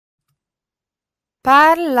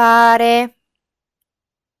parlare.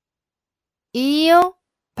 Io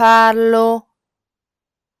parlo.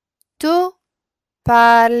 Tu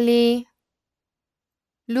parli.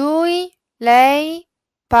 Lui, lei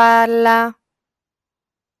parla.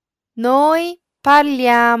 Noi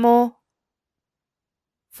parliamo.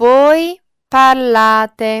 Voi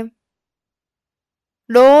parlate.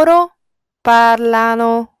 Loro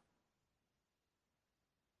parlano.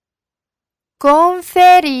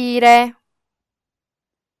 Conferire.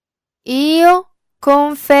 Io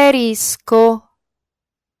conferisco.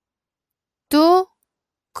 Tu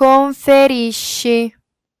conferisci.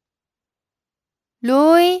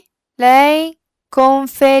 Lui, lei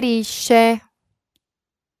conferisce.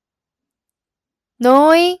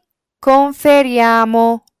 Noi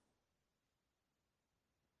conferiamo.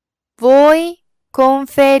 Voi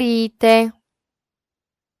conferite.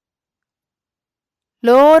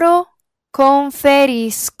 Loro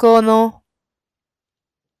conferiscono.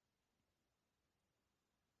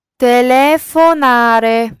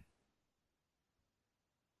 Telefonare.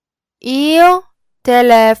 Io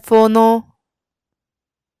telefono.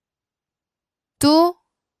 Tu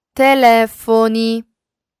telefoni.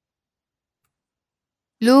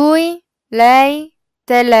 Lui, lei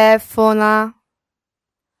telefona.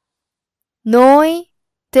 Noi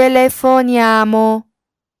telefoniamo.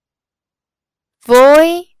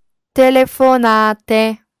 Voi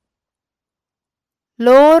telefonate.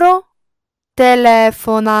 Loro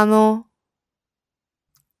telefonano.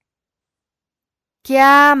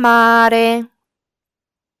 Chiamare.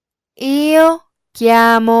 Io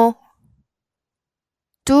chiamo.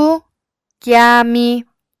 Tu chiami.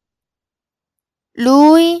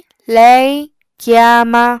 Lui, lei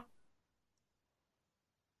chiama.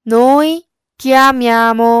 Noi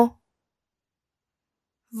chiamiamo.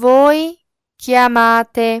 Voi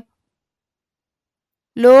chiamate.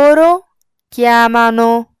 Loro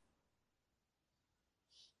chiamano.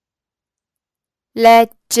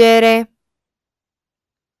 Leggere.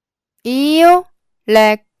 Io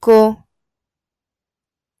leggo.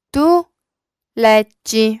 Tu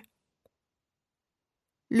leggi.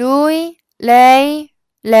 Lui, lei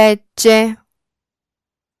legge.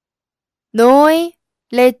 Noi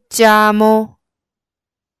leggiamo.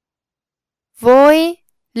 Voi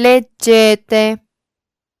leggete.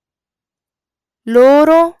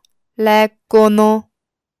 Loro leggono.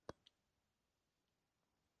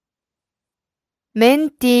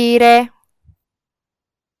 Mentire.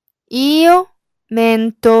 Io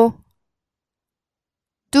mento.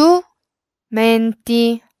 Tu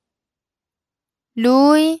menti.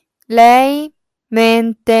 Lui, lei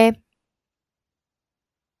mente.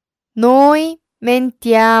 Noi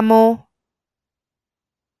mentiamo.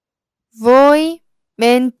 Voi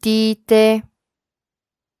mentite.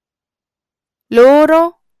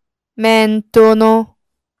 Loro mentono.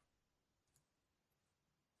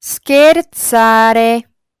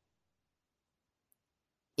 Scherzare.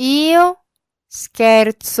 Io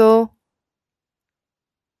scherzo.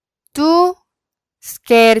 Tu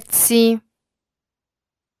scherzi.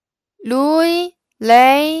 Lui,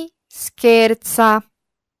 lei scherza.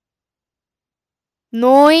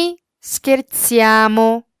 Noi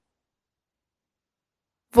scherziamo.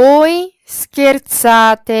 Voi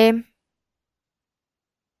scherzate.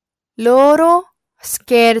 Loro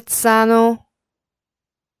scherzano.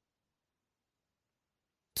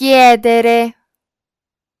 Chiedere.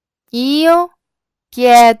 Io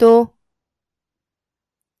chiedo.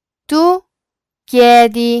 Tu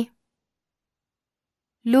chiedi.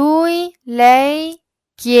 Lui, lei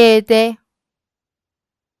chiede.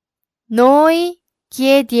 Noi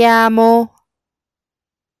chiediamo.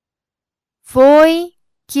 Voi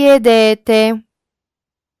chiedete.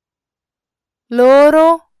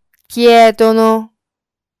 Loro chiedono.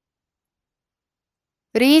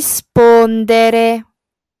 Rispondere.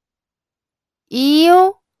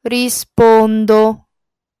 Io rispondo.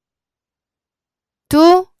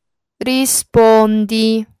 Tu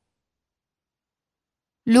rispondi.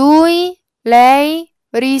 Lui, lei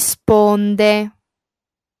risponde.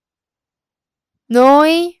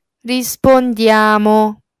 Noi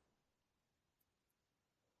rispondiamo.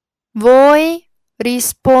 Voi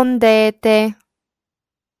rispondete.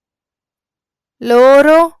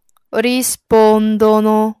 Loro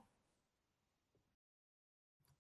rispondono.